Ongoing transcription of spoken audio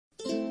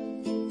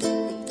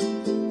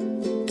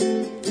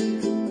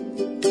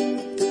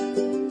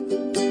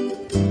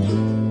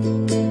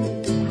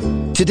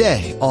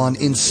Today on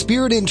In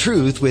Spirit and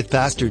Truth with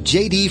Pastor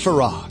J.D.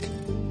 Farag.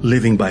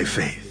 Living by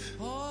faith.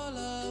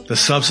 The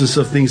substance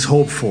of things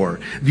hoped for.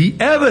 The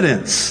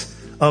evidence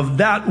of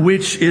that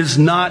which is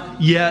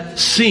not yet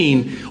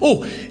seen.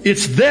 Oh,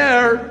 it's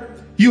there.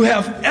 You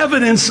have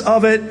evidence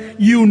of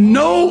it. You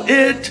know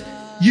it.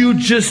 You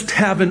just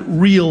haven't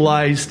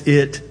realized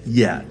it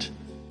yet.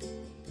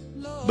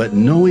 But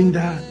knowing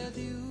that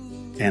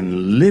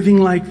and living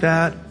like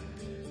that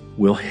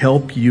will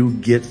help you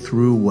get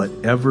through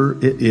whatever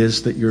it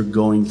is that you're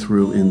going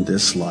through in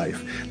this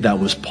life. That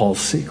was Paul's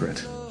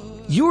secret.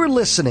 You're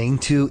listening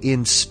to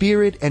In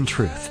Spirit and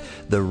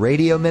Truth, the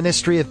radio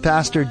ministry of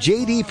Pastor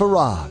J.D.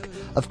 Farag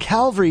of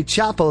Calvary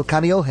Chapel,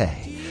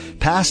 Kaneohe.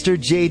 Pastor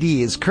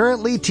J.D. is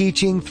currently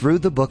teaching through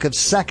the book of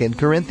 2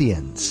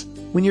 Corinthians.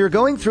 When you're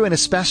going through an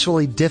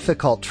especially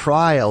difficult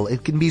trial,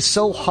 it can be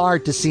so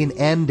hard to see an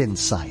end in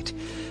sight.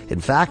 In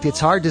fact, it's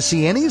hard to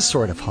see any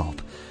sort of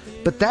hope.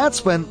 But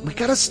that's when we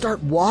gotta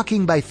start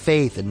walking by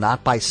faith and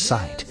not by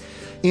sight.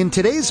 In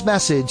today's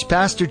message,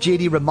 Pastor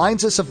J.D.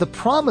 reminds us of the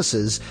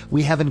promises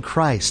we have in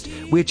Christ,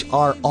 which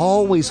are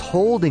always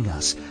holding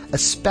us,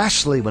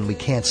 especially when we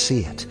can't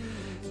see it.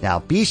 Now,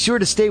 be sure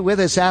to stay with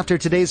us after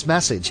today's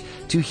message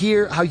to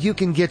hear how you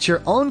can get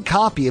your own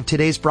copy of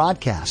today's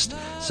broadcast.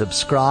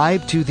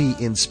 Subscribe to the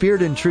In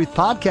Spirit and Truth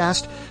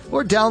podcast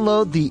or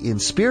download the In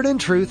Spirit and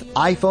Truth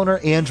iPhone or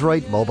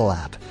Android mobile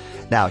app.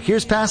 Now,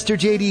 here's Pastor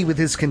J.D. with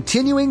his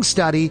continuing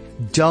study,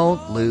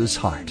 Don't Lose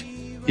Heart.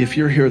 If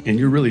you're here and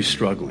you're really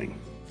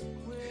struggling,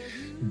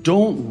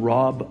 don't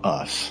rob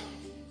us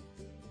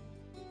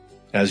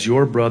as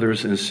your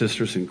brothers and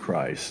sisters in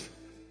Christ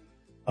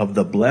of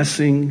the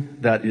blessing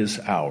that is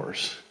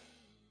ours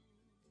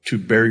to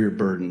bear your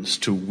burdens,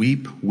 to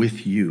weep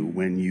with you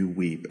when you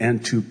weep,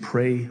 and to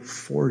pray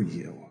for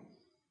you.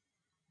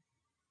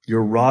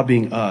 You're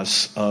robbing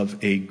us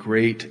of a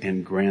great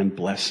and grand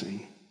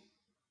blessing.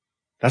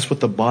 That's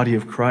what the body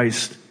of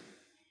Christ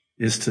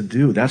is to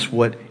do. That's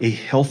what a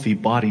healthy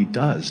body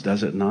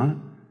does it not?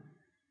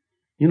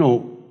 You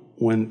know,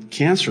 when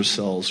cancer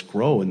cells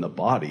grow in the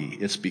body,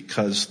 it's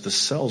because the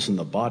cells in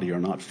the body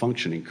are not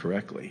functioning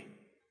correctly.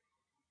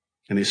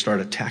 And they start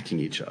attacking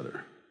each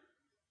other.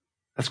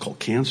 That's called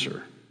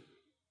cancer.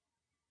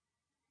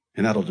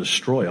 And that'll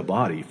destroy a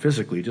body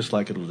physically, just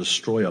like it'll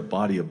destroy a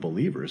body of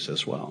believers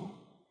as well.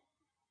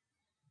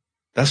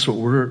 That's what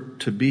we're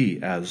to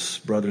be as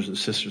brothers and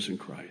sisters in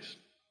Christ.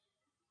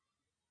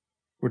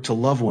 We're to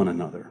love one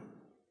another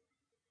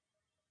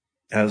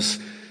as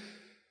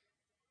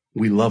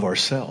we love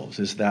ourselves.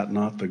 Is that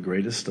not the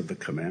greatest of the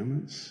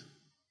commandments?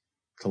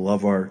 To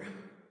love our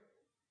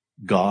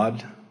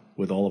God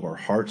with all of our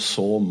heart,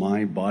 soul,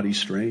 mind, body,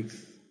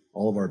 strength,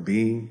 all of our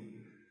being,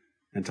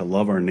 and to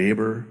love our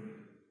neighbor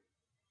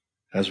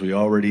as we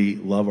already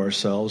love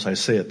ourselves. I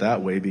say it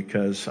that way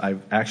because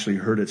I've actually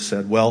heard it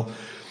said, well,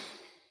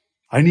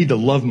 I need to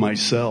love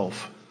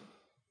myself.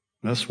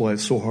 That's why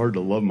it's so hard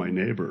to love my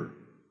neighbor.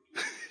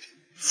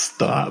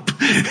 Stop.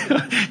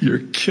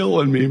 You're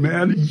killing me,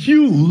 man.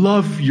 You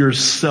love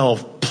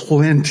yourself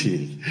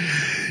plenty.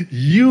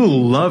 You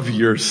love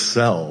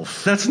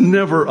yourself. That's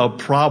never a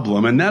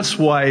problem. And that's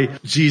why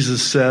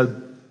Jesus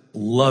said,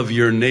 love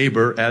your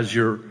neighbor as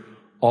you're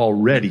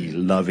already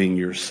loving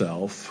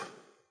yourself.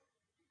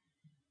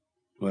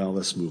 Well,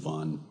 let's move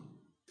on.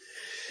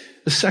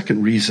 The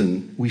second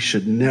reason we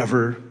should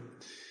never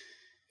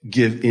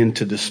give in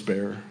to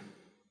despair,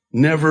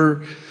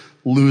 never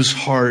lose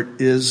heart,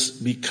 is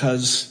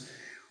because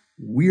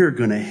we're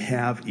going to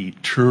have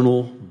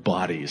eternal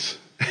bodies.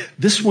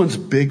 This one's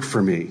big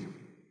for me,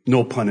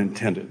 no pun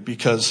intended,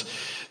 because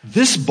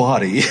this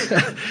body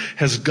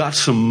has got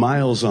some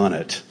miles on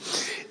it.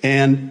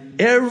 And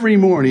every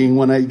morning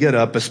when I get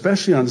up,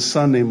 especially on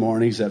Sunday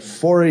mornings at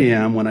 4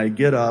 a.m., when I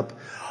get up,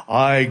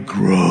 I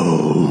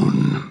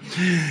groan.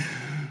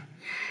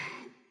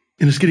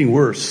 And it's getting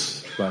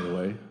worse, by the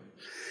way.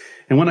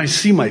 And when I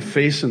see my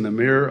face in the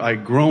mirror, I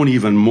groan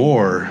even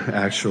more,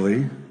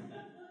 actually.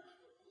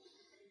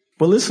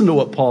 But listen to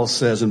what Paul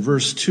says in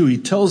verse 2. He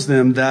tells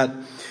them that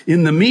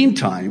in the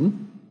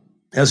meantime,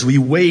 as we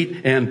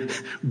wait and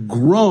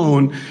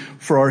groan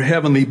for our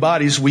heavenly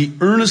bodies, we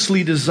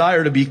earnestly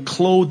desire to be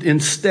clothed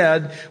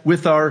instead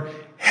with our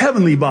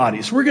heavenly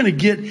bodies. We're going to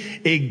get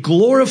a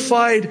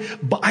glorified,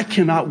 but I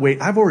cannot wait.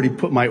 I've already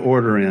put my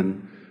order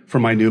in for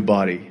my new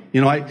body. You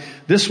know,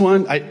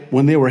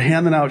 when they were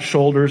handing out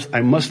shoulders,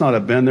 I must not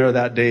have been there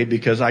that day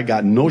because I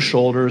got no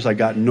shoulders. I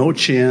got no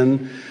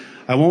chin.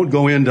 I won't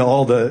go into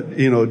all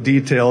the,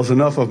 details.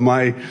 Enough of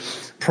my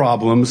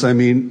problems. I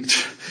mean,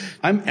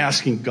 I'm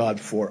asking God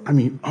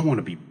I want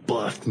to be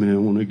buffed, man. I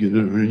want to get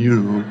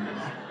it,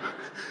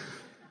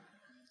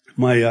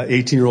 My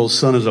 18-year-old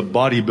son is a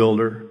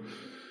bodybuilder.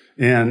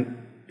 And,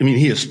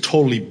 he is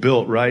totally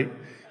built, right?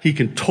 He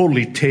can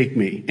totally take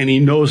me, and he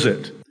knows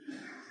it.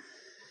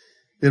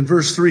 In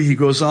verse 3, he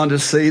goes on to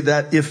say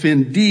that if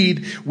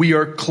indeed we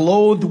are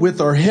clothed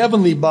with our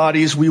heavenly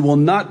bodies, we will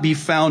not be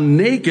found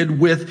naked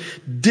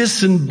with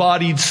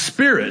disembodied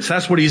spirits.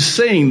 That's what he's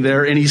saying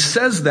there. And he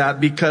says that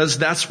because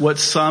that's what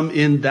some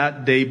in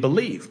that day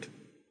believed.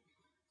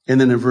 And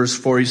then in verse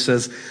 4, he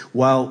says,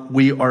 while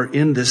we are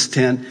in this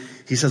tent,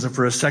 he says it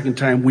for a second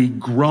time, we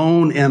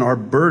groan and are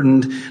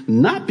burdened,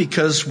 not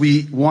because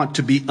we want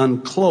to be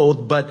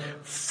unclothed, but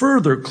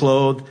further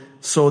clothed,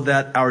 so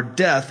that our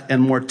death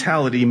and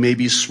mortality may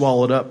be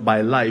swallowed up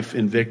by life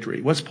in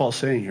victory. What's Paul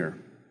saying here?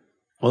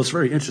 Well, it's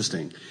very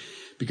interesting,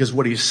 because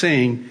what he's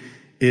saying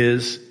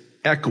is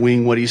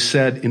echoing what he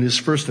said in his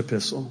first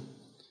epistle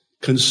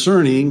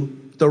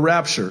concerning the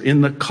rapture,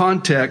 in the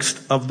context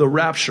of the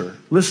rapture.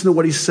 Listen to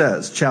what he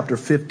says, chapter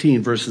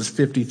 15, verses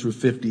 50 through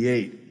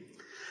 58.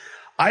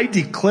 I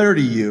declare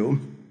to you,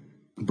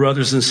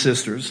 brothers and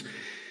sisters,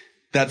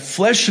 that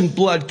flesh and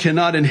blood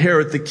cannot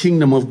inherit the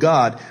kingdom of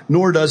God,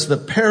 nor does the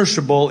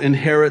perishable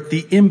inherit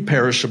the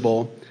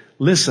imperishable.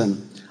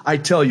 Listen, I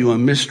tell you a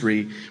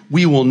mystery.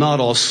 We will not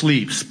all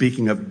sleep,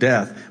 speaking of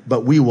death,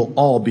 but we will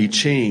all be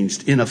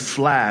changed in a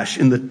flash,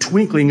 in the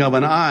twinkling of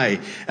an eye,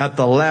 at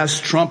the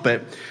last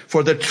trumpet.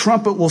 For the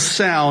trumpet will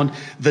sound,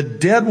 the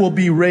dead will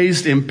be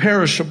raised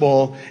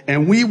imperishable,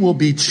 and we will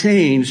be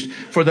changed.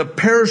 For the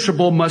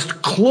perishable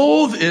must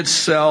clothe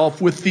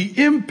itself with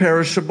the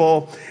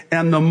imperishable,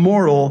 and the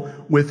mortal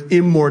with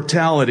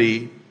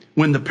immortality.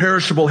 When the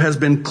perishable has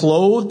been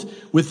clothed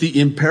with the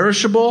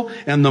imperishable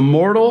and the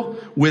mortal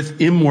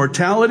with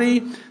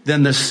immortality,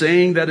 then the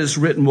saying that is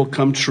written will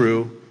come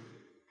true.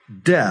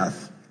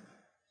 Death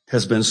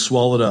has been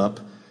swallowed up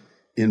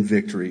in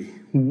victory.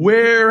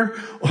 Where,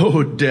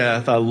 O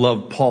death, I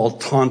love Paul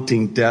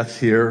taunting death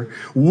here.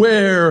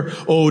 Where,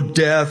 O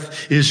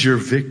death, is your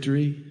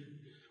victory?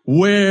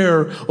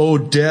 Where, O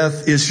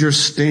death, is your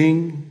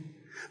sting?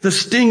 The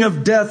sting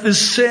of death is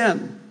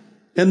sin,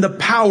 and the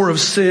power of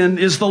sin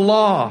is the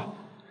law.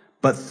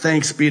 But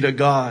thanks be to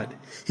God,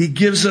 He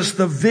gives us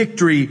the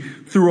victory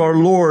through our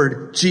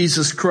Lord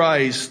Jesus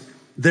Christ.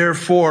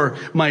 Therefore,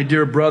 my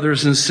dear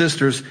brothers and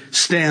sisters,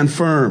 stand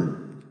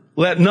firm.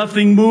 Let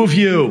nothing move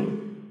you.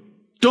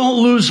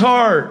 Don't lose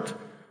heart.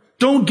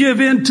 Don't give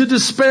in to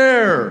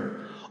despair.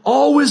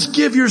 Always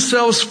give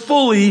yourselves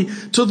fully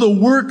to the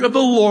work of the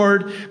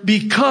Lord,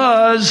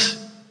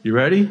 because, you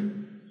ready?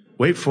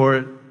 Wait for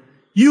it.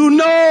 You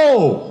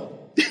know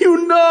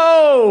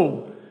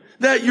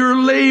that your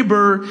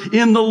labor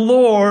in the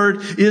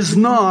Lord is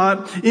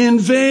not in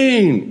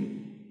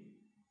vain.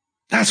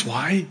 That's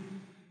why.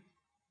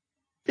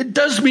 It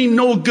does me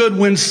no good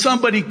when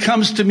somebody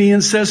comes to me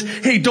and says,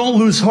 hey, don't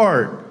lose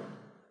heart.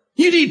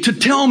 You need to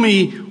tell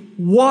me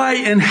why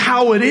and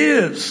how it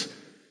is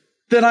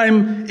that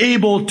I'm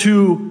able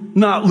to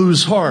not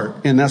lose heart.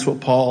 And that's what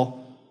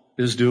Paul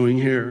is doing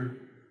here.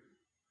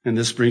 And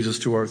this brings us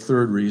to our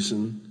third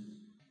reason.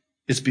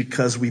 It's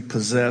because we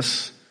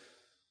possess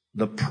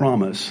the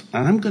promise.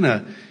 And I'm going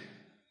to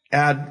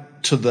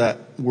add to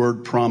that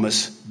word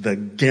promise the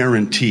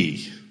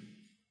guarantee.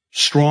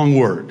 Strong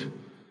word.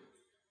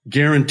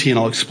 Guarantee. And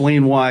I'll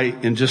explain why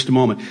in just a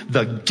moment.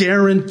 The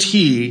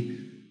guarantee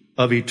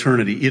of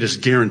eternity. It is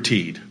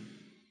guaranteed.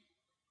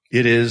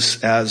 It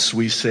is, as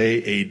we say,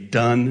 a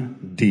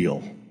done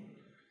deal.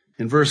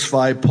 In verse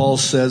 5, Paul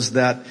says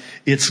that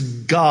it's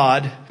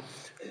God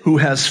who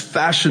has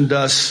fashioned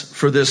us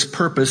for this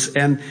purpose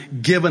and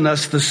given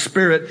us the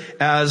Spirit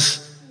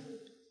as,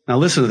 now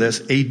listen to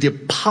this, a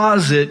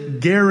deposit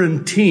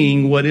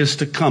guaranteeing what is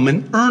to come,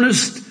 an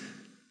earnest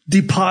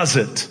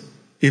deposit,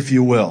 if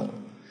you will.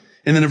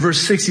 And then in verse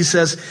 6 he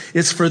says,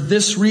 it's for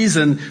this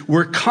reason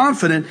we're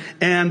confident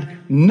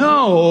and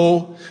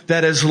know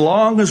that as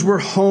long as we're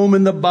home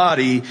in the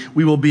body,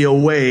 we will be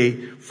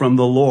away from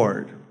the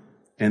Lord.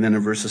 And then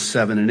in verses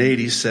 7 and 8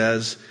 he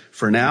says,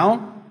 for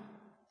now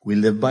we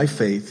live by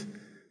faith,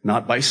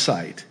 not by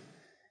sight.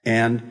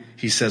 And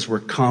he says we're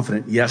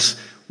confident,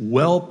 yes,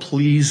 well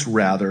pleased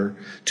rather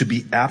to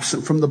be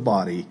absent from the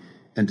body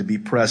and to be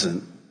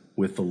present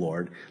with the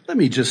Lord. Let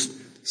me just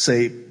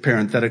say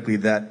parenthetically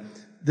that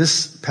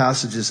this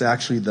passage is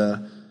actually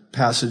the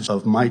passage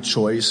of my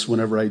choice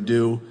whenever I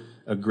do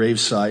a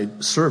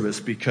graveside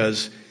service,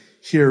 because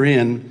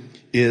herein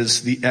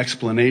is the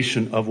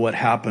explanation of what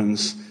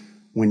happens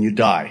when you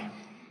die.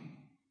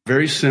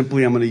 Very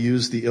simply, I'm going to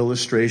use the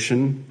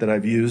illustration that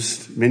I've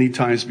used many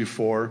times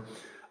before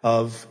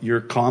of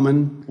your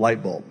common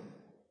light bulb.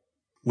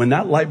 When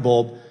that light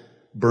bulb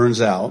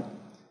burns out,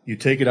 you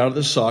take it out of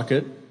the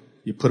socket,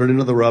 you put it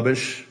into the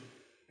rubbish,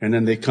 and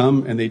then they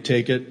come and they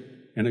take it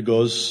and it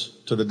goes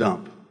to the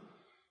dump.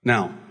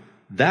 Now,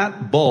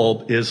 that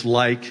bulb is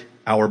like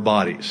our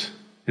bodies.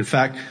 In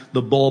fact,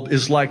 the bulb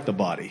is like the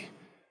body.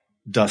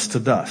 Dust to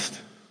dust.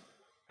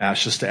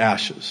 Ashes to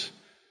ashes.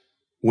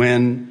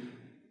 When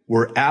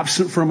we're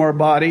absent from our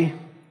body,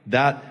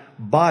 that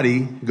body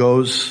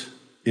goes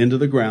into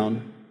the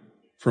ground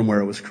from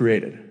where it was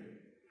created.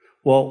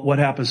 Well, what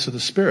happens to the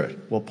spirit?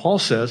 Well, Paul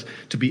says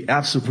to be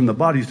absent from the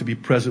body is to be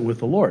present with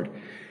the Lord.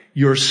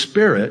 Your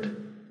spirit,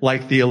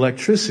 like the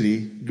electricity,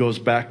 goes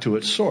back to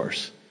its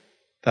source.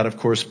 That, of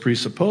course,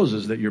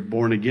 presupposes that you're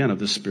born again of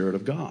the Spirit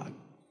of God.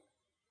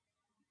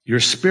 Your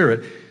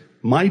spirit,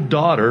 my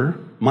daughter,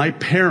 my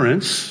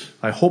parents,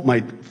 I hope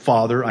my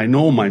father, I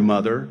know my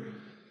mother,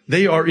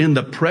 they are in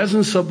the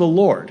presence of the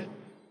Lord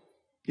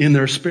in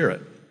their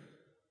spirit.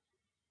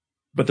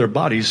 but their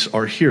bodies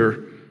are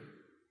here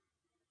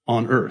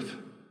on earth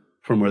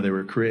from where they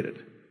were created.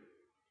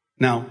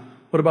 Now,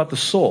 what about the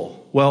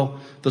soul? Well,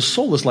 the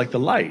soul is like the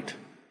light.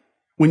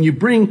 When you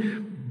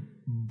bring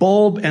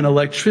bulb and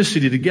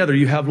electricity together,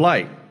 you have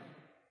light.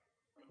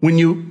 When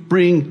you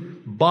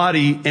bring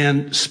body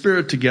and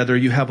spirit together,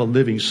 you have a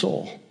living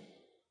soul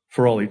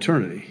for all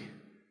eternity.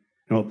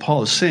 And what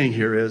Paul is saying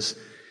here is,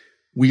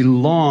 we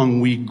long,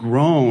 we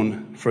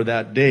groan for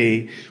that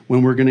day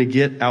when we're going to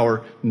get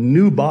our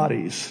new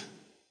bodies,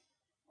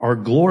 our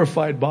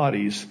glorified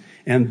bodies.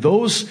 And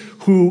those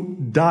who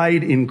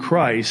died in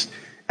Christ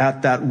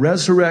at that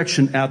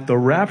resurrection, at the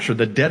rapture,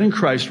 the dead in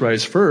Christ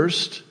rise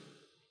first.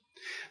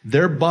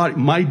 Their body,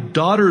 my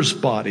daughter's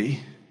body,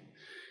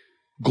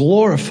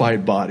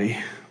 glorified body,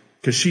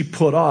 because she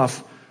put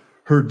off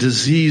her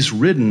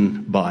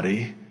disease-ridden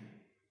body,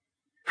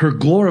 her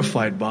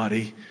glorified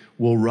body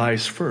will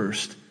rise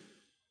first.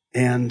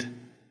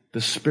 And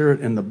the spirit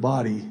and the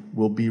body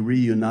will be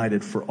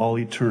reunited for all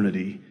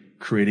eternity,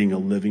 creating a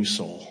living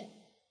soul.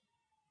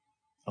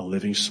 A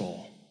living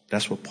soul.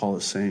 That's what Paul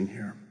is saying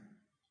here.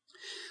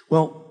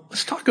 Well,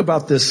 let's talk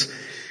about this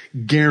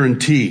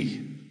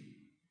guarantee.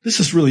 This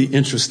is really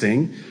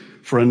interesting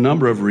for a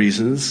number of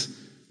reasons,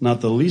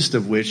 not the least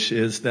of which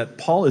is that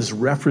Paul is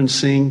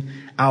referencing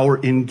our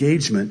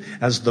engagement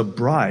as the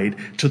bride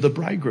to the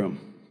bridegroom.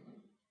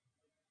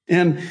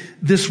 And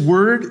this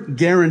word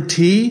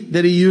guarantee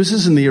that he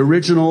uses in the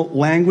original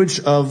language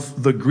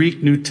of the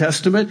Greek New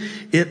Testament,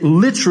 it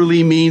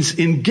literally means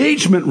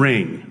engagement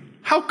ring.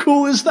 How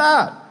cool is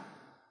that?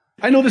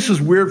 I know this is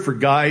weird for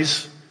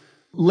guys.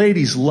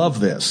 Ladies love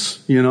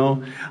this,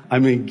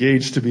 I'm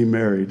engaged to be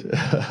married.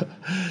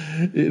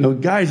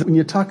 Guys, when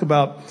you talk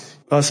about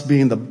us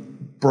being the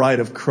bride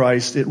of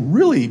Christ, it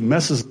really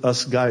messes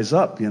us guys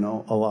up, a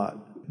lot,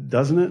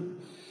 doesn't it?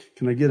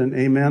 Can I get an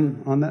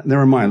amen on that?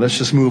 Never mind. Let's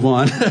just move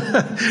on.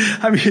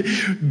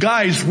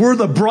 Guys, we're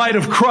the bride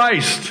of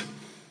Christ.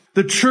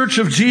 The church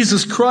of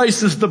Jesus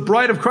Christ is the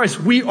bride of Christ.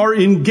 We are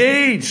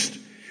engaged.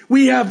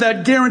 We have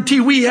that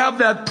guarantee. We have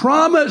that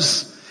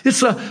promise.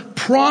 It's a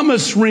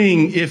promise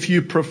ring, if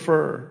you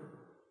prefer.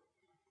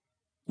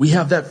 We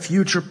have that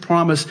future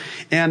promise,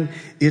 and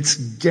it's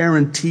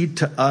guaranteed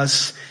to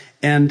us.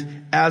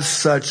 And as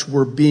such,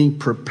 we're being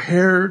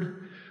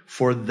prepared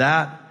for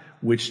that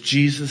which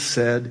Jesus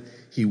said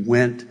he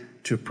went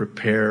to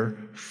prepare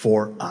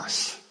for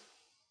us.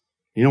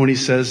 You know what he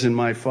says, in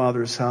my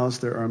Father's house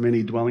there are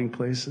many dwelling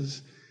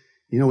places?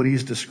 You know what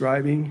he's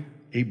describing?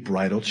 A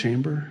bridal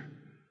chamber.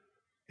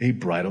 A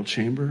bridal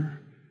chamber.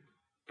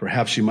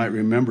 Perhaps you might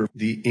remember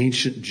the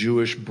ancient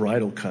Jewish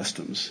bridal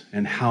customs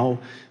and how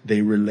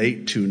they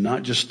relate to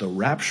not just the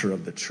rapture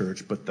of the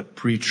church, but the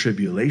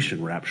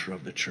pre-tribulation rapture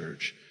of the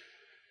church.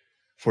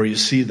 For you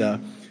see, the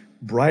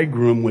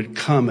bridegroom would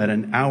come at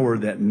an hour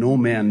that no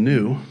man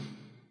knew,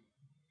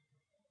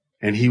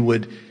 and he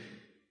would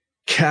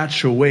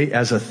catch away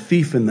as a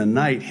thief in the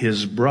night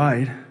his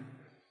bride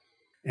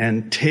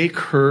and take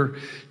her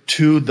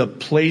to the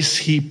place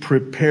he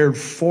prepared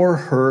for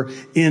her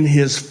in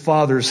his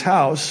Father's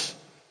house.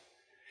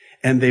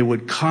 And they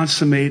would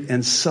consummate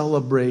and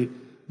celebrate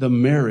the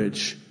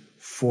marriage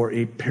for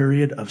a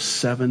period of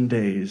 7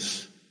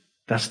 days.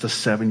 That's the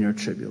 7-year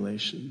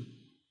tribulation.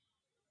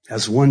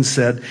 As one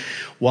said,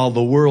 while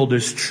the world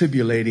is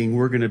tribulating,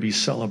 we're going to be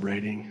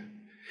celebrating.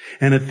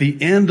 And at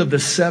the end of the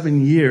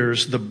 7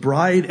 years, the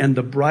bride and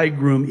the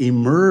bridegroom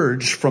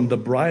emerge from the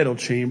bridal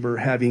chamber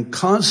having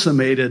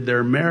consummated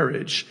their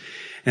marriage.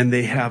 And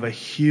they have a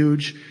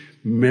huge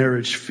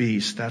marriage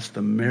feast. That's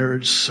the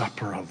marriage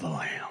supper of the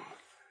Lamb.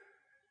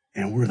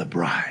 And we're the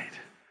bride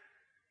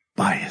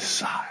by his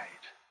side.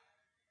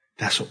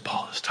 That's what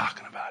Paul is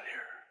talking about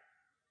here.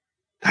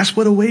 That's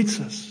what awaits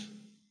us.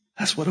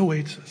 That's what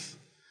awaits us.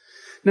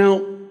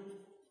 Now,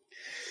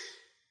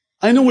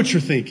 I know what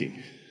you're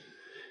thinking,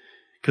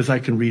 because I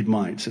can read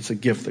minds. It's a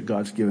gift that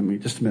God's given me.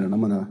 Just a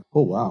minute.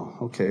 Oh, wow.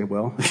 Okay,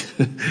 well,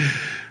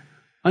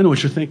 I know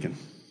what you're thinking.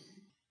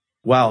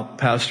 Wow,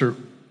 Pastor,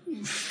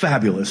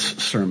 fabulous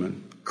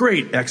sermon.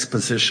 Great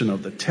exposition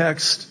of the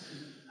text.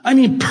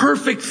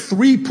 Perfect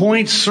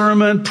 3-point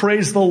sermon.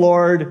 Praise the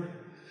Lord.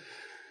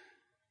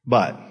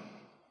 But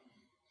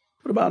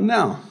what about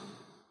now?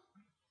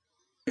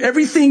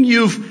 Everything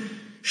you've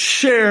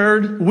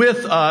shared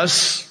with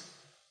us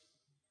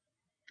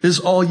is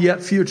all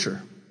yet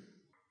future.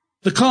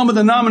 The common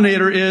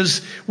denominator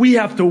is we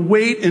have to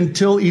wait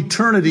until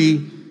eternity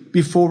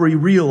before we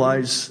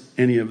realize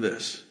any of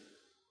this.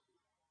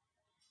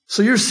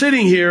 So you're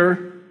sitting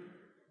here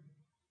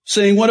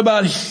saying, what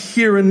about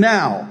here and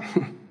now?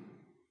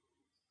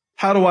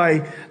 How do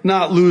I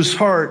not lose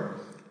heart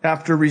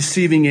after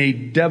receiving a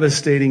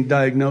devastating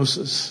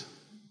diagnosis?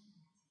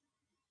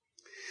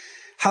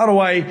 How do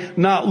I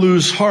not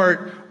lose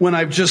heart when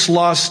I've just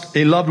lost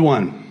a loved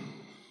one?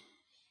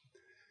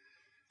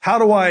 How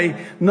do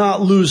I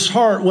not lose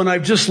heart when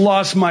I've just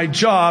lost my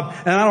job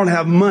and I don't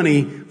have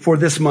money for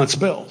this month's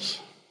bills?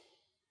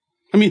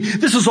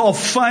 This is all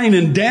fine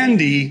and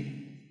dandy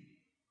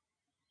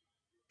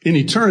in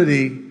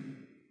eternity,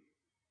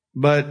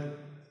 but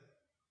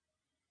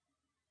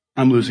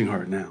I'm losing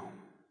heart now.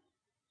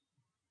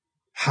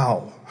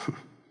 How?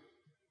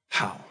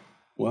 How?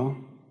 Well,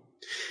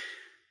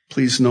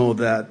 please know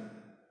that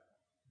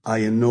I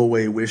in no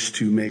way wish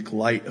to make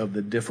light of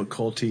the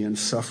difficulty and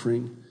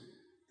suffering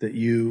that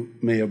you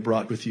may have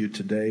brought with you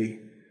today,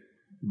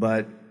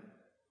 but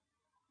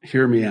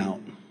hear me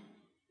out.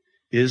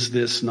 Is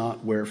this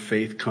not where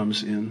faith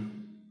comes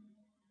in?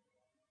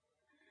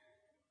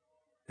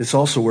 It's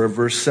also where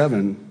verse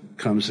 7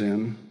 comes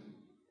in,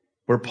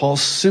 where Paul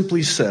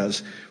simply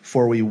says,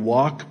 for we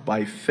walk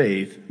by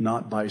faith,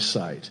 not by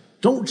sight.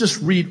 Don't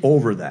just read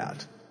over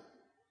that.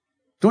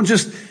 Don't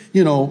just,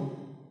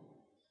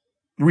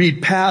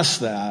 read past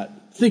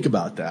that. Think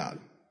about that.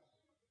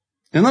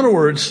 In other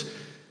words,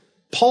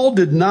 Paul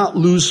did not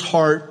lose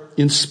heart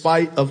in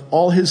spite of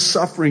all his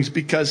sufferings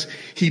because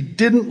he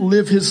didn't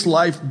live his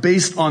life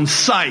based on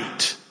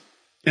sight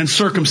and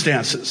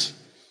circumstances.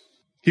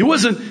 He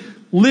wasn't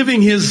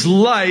living his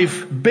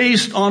life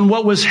based on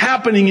what was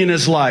happening in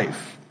his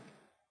life.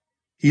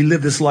 He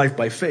lived his life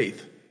by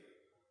faith,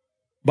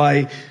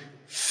 by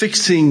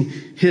fixing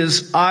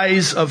his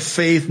eyes of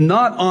faith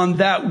not on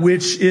that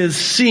which is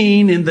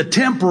seen in the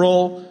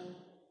temporal,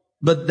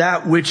 but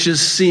that which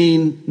is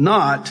seen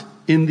not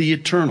in the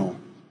eternal.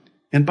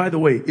 And by the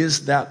way,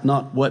 is that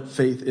not what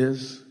faith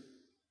is?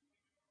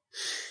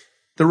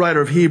 The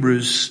writer of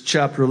Hebrews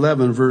chapter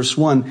 11 verse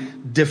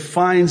 1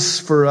 defines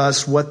for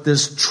us what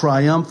this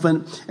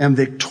triumphant and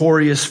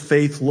victorious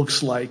faith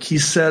looks like. He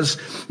says,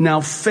 now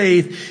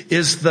faith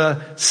is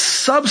the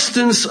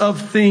substance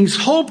of things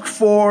hoped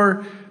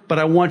for, but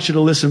I want you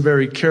to listen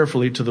very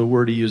carefully to the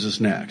word he uses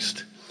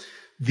next.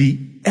 The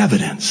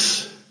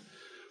evidence,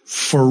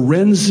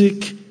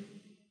 forensic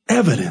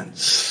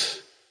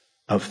evidence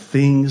of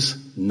things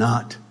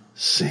not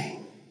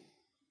seen.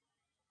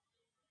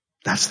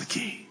 That's the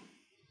key.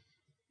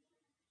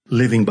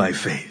 Living by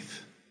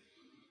faith.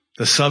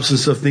 The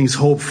substance of things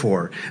hoped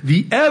for.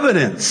 The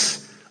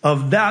evidence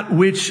of that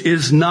which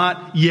is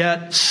not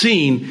yet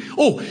seen.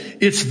 Oh,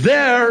 it's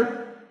there.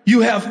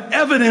 You have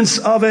evidence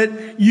of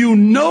it. You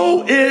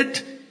know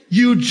it.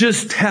 You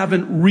just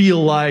haven't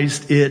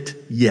realized it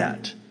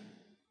yet.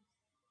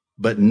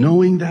 But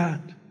knowing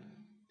that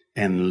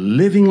and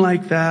living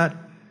like that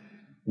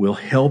will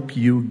help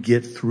you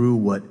get through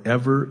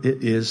whatever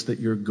it is that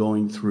you're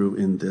going through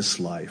in this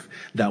life.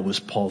 That was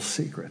Paul's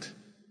secret.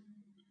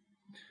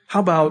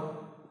 How about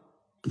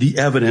the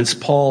evidence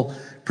Paul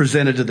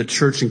presented to the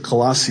church in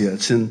Colossae?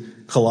 It's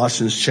in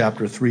Colossians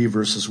chapter 3,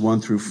 verses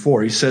 1 through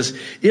 4. He says,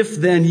 if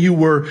then you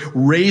were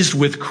raised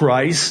with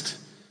Christ,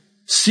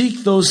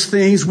 seek those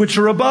things which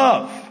are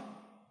above,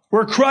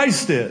 where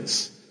Christ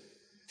is,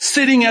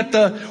 sitting at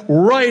the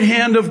right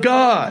hand of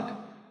God.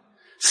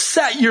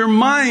 Set your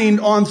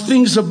mind on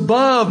things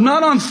above,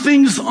 not on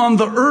things on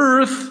the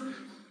earth,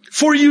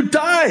 for you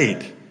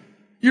died.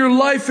 Your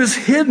life is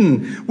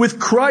hidden with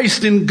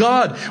Christ in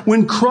God.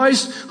 When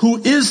Christ,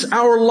 who is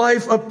our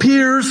life,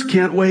 appears,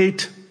 can't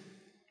wait,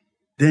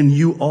 then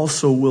you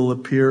also will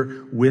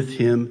appear with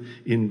him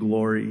in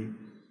glory.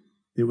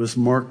 It was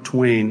Mark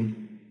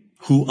Twain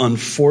who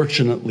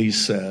unfortunately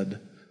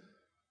said,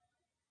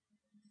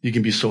 you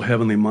can be so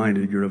heavenly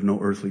minded, you're of no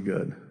earthly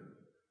good.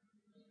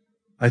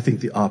 I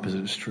think the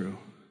opposite is true.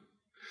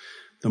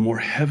 The more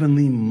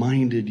heavenly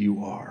minded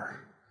you are,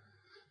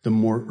 the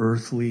more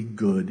earthly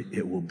good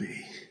it will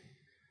be.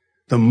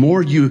 The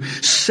more you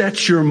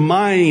set your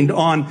mind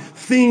on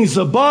things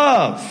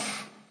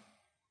above.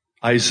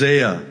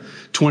 Isaiah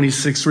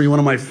 26:3, one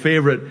of my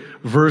favorite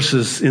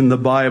verses in the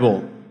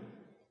Bible,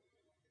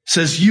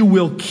 says, you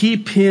will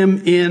keep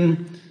him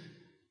in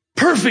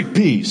perfect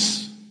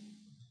peace.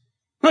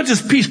 Not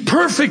just peace,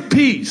 perfect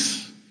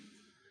peace.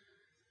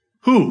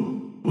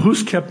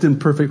 Who's kept in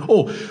perfect?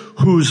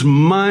 Whose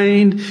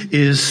mind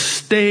is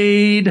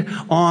stayed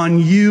on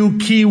you.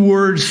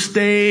 Keyword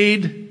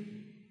stayed.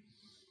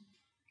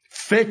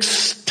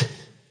 Fixed.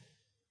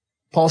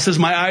 Paul says,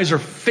 my eyes are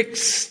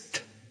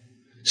fixed.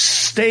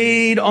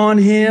 Stayed on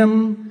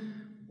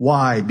him.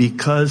 Why?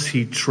 Because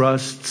he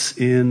trusts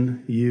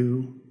in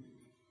you.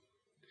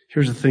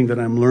 Here's the thing that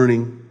I'm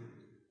learning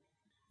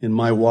in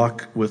my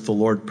walk with the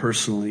Lord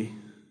personally,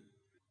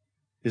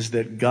 is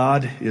that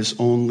God is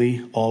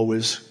only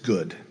always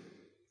good.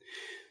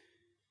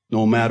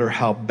 No matter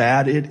how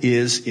bad it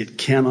is, it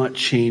cannot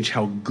change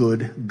how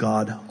good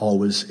God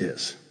always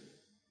is.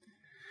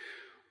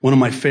 One of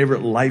my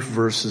favorite life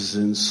verses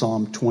in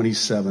Psalm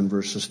 27,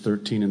 verses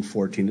 13 and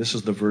 14. This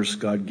is the verse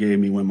God gave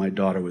me when my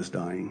daughter was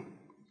dying.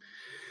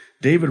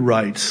 David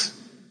writes,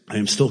 I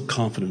am still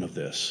confident of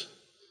this.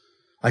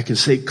 I can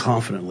say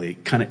confidently,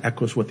 kind of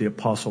echoes what the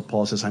Apostle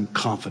Paul says, I'm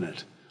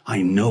confident.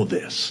 I know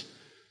this.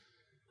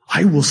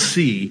 I will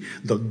see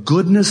the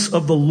goodness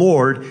of the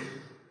Lord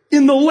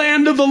in the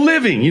land of the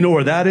living. You know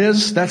where that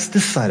is? That's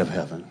this side of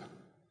heaven.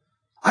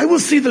 I will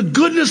see the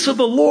goodness of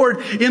the Lord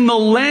in the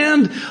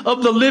land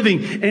of the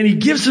living. And he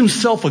gives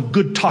himself a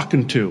good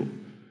talking to.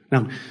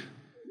 Now,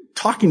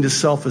 talking to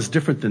self is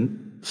different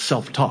than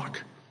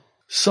self-talk.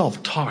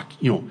 Self-talk,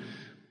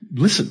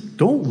 listen,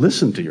 don't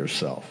listen to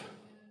yourself.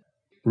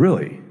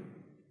 Really.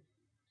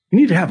 You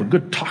need to have a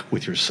good talk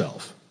with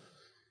yourself.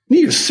 You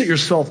need to sit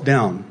yourself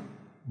down.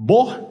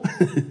 Boy,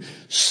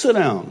 sit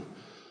down.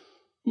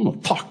 I'm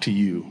going to talk to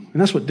you.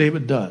 And that's what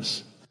David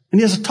does. And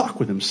he has a talk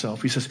with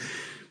himself. He says,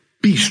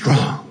 be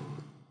strong.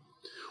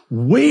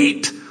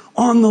 Wait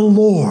on the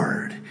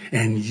Lord,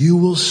 and you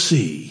will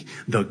see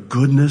the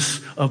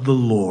goodness of the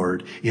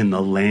Lord in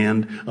the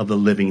land of the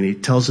living. And he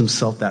tells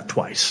himself that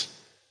twice.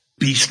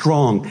 Be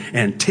strong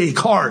and take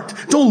heart.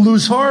 Don't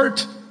lose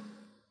heart.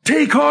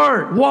 Take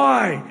heart.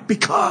 Why?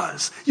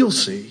 Because you'll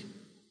see.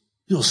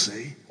 You'll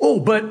see. Oh,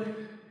 but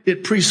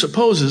it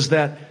presupposes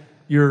that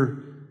your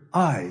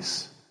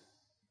eyes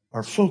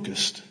are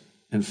focused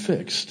and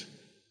fixed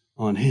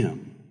on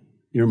him.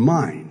 Your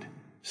mind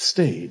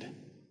stayed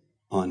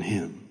on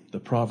him. The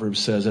proverb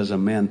says, as a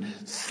man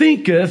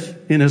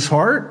thinketh in his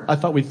heart. I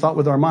thought we thought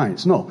with our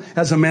minds. No.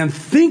 As a man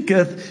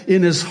thinketh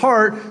in his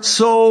heart,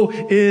 so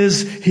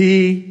is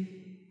he.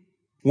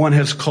 One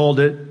has called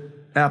it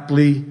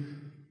aptly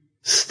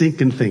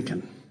stinking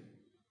thinking.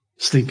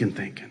 Stinking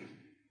thinking.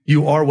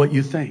 You are what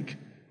you think.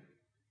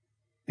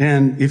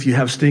 And if you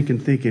have stinking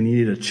thinking,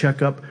 you need a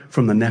checkup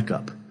from the neck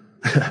up.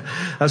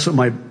 That's what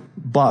my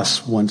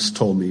boss once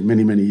told me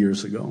many, many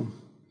years ago.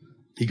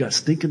 He got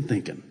stinking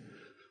thinking.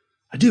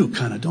 I do,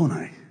 kind of, don't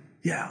I?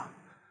 Yeah.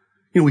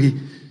 You know, we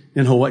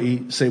in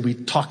Hawaii say we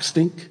talk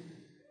stink.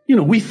 You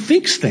know, we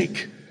think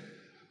stink. In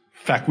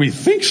fact, we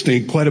think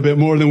stink quite a bit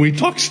more than we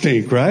talk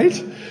stink, right?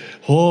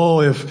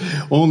 Oh,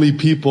 if only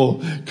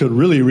people could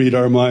really read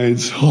our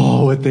minds.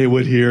 Oh, what they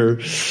would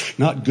hear.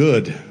 Not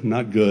good.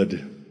 Not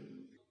good.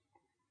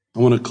 I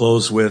want to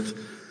close with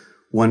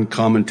one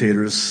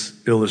commentator's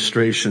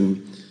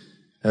illustration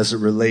as it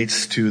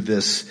relates to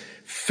this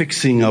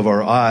fixing of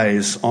our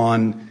eyes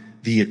on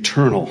the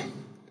eternal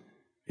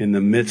in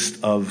the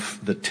midst of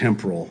the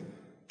temporal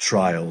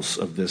trials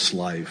of this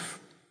life.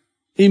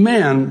 A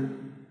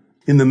man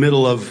in the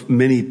middle of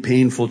many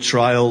painful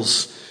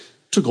trials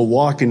took a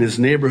walk in his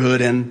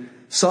neighborhood and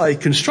saw a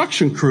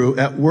construction crew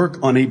at work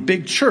on a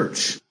big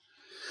church.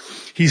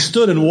 He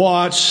stood and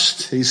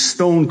watched a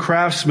stone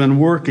craftsman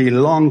work a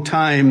long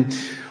time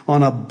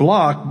on a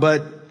block,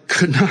 but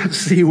could not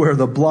see where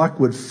the block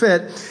would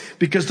fit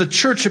because the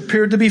church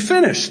appeared to be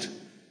finished.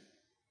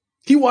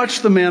 He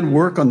watched the man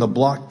work on the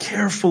block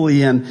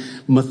carefully and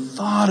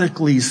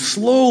methodically,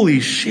 slowly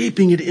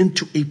shaping it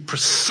into a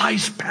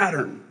precise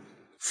pattern.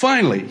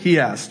 Finally, he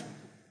asked,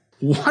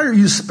 why are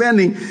you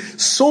spending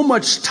so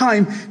much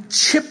time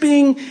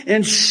chipping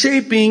and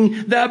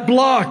shaping that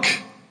block?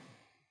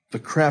 The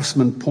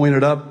craftsman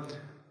pointed up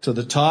to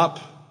the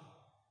top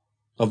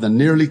of the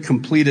nearly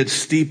completed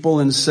steeple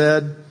and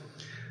said,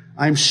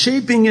 I'm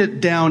shaping it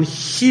down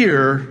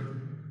here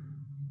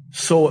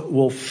so it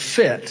will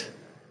fit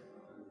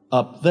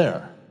up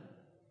there.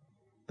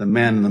 The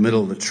man in the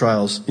middle of the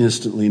trials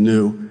instantly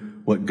knew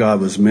what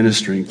God was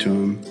ministering to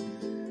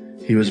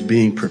him. He was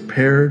being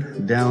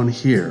prepared down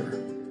here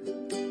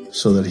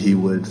so that he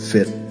would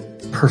fit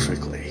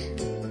perfectly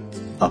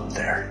up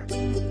there.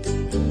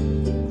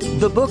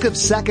 The book of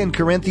 2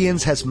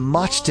 Corinthians has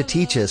much to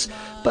teach us,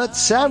 but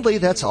sadly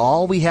that's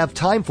all we have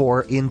time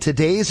for in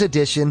today's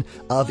edition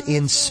of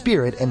In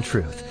Spirit and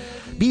Truth.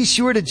 Be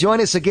sure to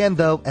join us again,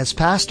 though, as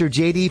Pastor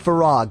J.D.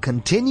 Farag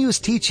continues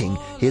teaching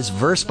his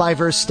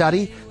verse-by-verse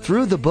study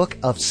through the book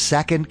of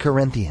 2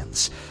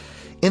 Corinthians.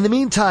 In the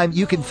meantime,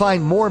 you can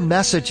find more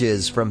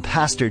messages from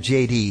Pastor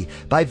J.D.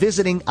 by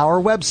visiting our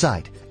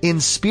website,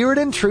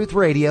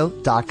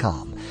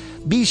 inspiritandtruthradio.com.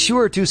 Be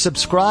sure to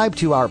subscribe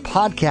to our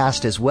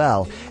podcast as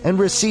well and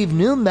receive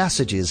new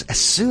messages as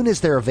soon as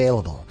they're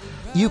available.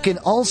 You can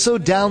also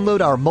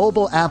download our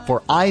mobile app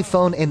for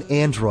iPhone and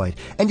Android,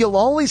 and you'll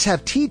always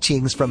have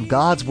teachings from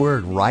God's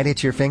Word right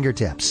at your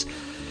fingertips.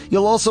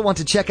 You'll also want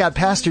to check out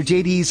Pastor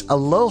JD's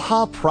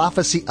Aloha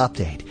Prophecy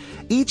Update.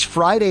 Each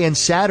Friday and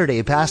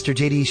Saturday, Pastor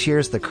JD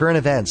shares the current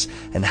events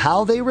and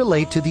how they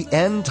relate to the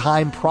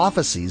end-time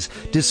prophecies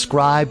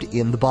described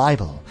in the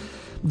Bible.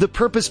 The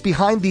purpose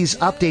behind these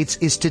updates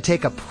is to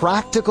take a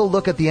practical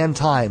look at the end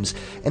times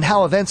and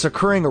how events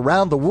occurring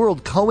around the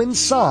world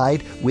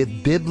coincide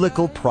with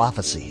biblical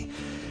prophecy.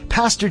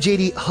 Pastor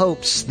JD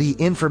hopes the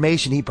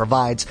information he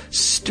provides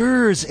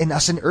stirs in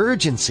us an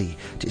urgency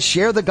to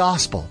share the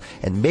gospel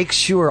and make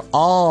sure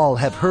all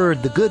have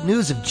heard the good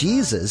news of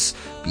Jesus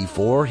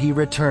before he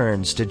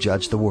returns to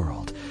judge the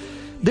world.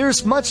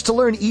 There's much to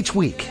learn each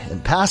week,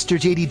 and Pastor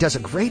JD does a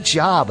great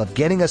job of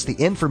getting us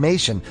the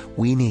information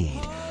we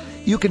need.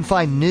 You can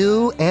find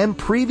new and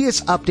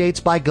previous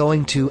updates by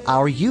going to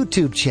our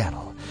YouTube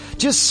channel.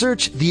 Just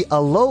search the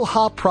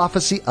Aloha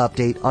Prophecy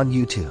Update on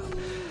YouTube.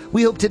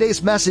 We hope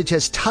today's message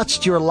has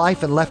touched your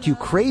life and left you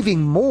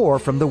craving more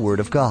from the Word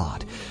of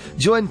God.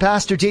 Join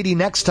Pastor JD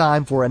next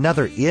time for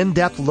another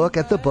in-depth look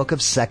at the book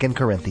of 2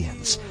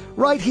 Corinthians,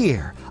 right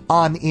here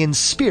on In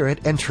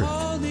Spirit and Truth.